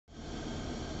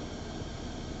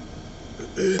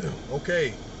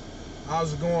Okay,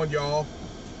 how's it going, y'all?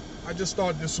 I just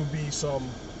thought this would be some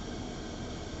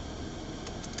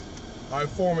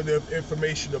informative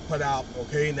information to put out.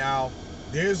 Okay, now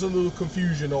there's a little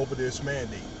confusion over this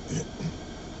mandate,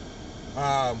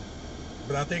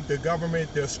 but I think the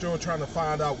government, they're still trying to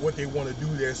find out what they want to do.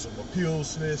 There's some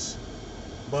appeals to this,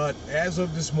 but as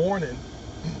of this morning,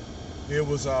 there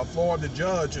was a Florida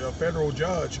judge, a federal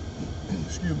judge,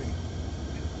 excuse me,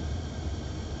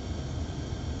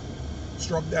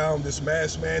 struck down this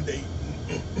mask mandate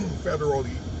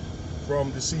federally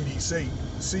from the CDC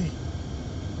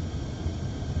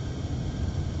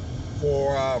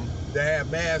for to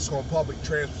have masks on public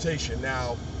transportation.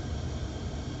 Now,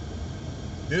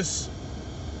 this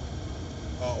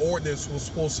ordinance was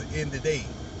supposed to end today,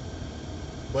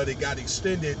 but it got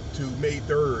extended to May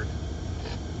 3rd,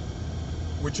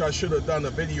 which I should have done a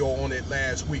video on it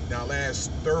last week. Now,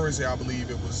 last Thursday, I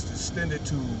believe it was extended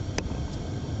to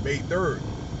May 3rd.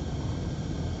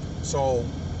 So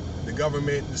the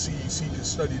government, the CDC, can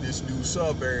study this new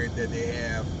subvariant that they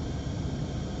have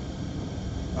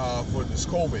for this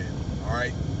COVID. All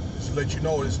right, just to let you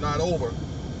know, it's not over.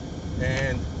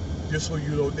 And just so you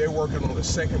know, they're working on a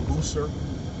second booster,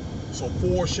 so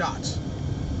 4 shots,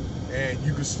 and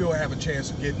you can still have a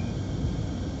chance of getting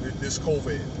this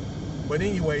COVID. But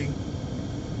anyway,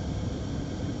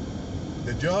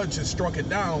 the judge has struck it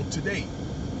down today.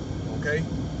 Okay,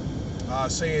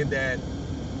 saying that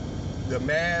the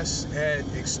mask had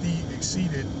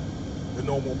exceeded the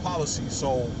normal policy.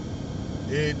 So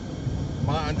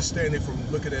my understanding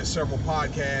from looking at several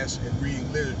podcasts and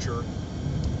reading literature,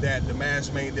 that the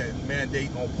mask mandate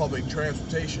on public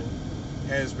transportation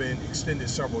has been extended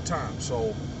several times.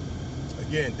 So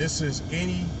again, this is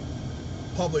any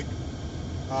public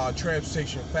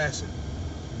transportation facet,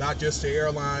 not just the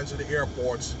airlines or the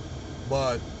airports,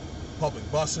 but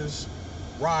public buses,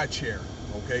 ride share,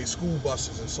 okay, school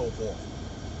buses and so forth.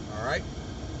 All right,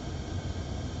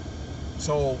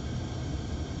 so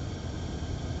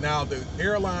now the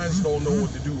airlines don't know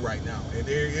what to do right now, and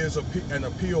there is an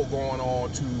appeal going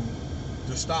on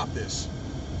to stop this.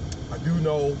 I do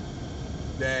know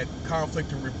that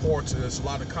conflicting reports, and there's a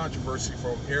lot of controversy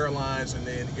from airlines, and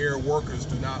then air workers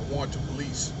do not want to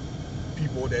police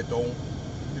people that don't,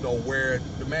 wear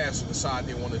the mask, or decide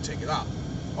they want to take it off.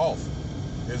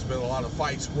 There's been a lot of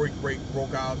fights,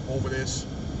 broke out over this.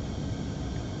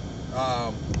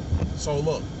 So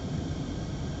look,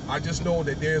 I just know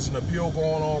that there's an appeal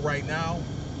going on right now.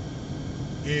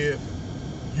 If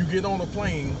you get on a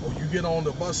plane or you get on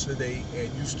the bus today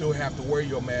and you still have to wear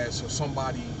your mask, or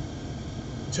somebody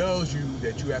tells you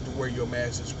that you have to wear your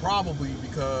mask, it's probably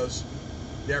because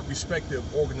that respective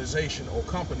organization or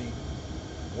company,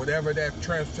 whatever that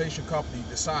transportation company,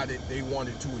 decided they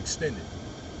wanted to extend it.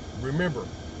 Remember,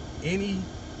 any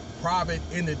private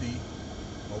entity,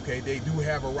 okay, they do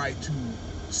have a right to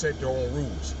set their own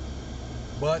rules.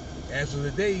 But as of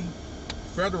today,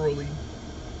 federally,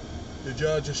 the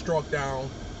judge has struck down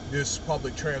this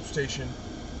public transportation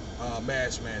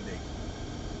mask mandate.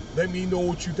 Let me know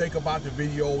what you think about the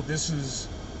video. This is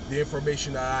the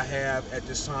information that I have at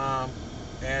this time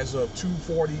as of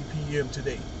 2:40 p.m.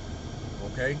 today.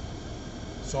 Okay,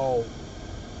 so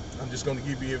I'm just going to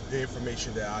give you the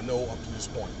information that I know up to this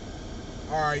point.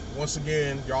 All right, once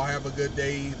again, y'all have a good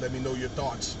day. Let me know your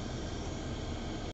thoughts.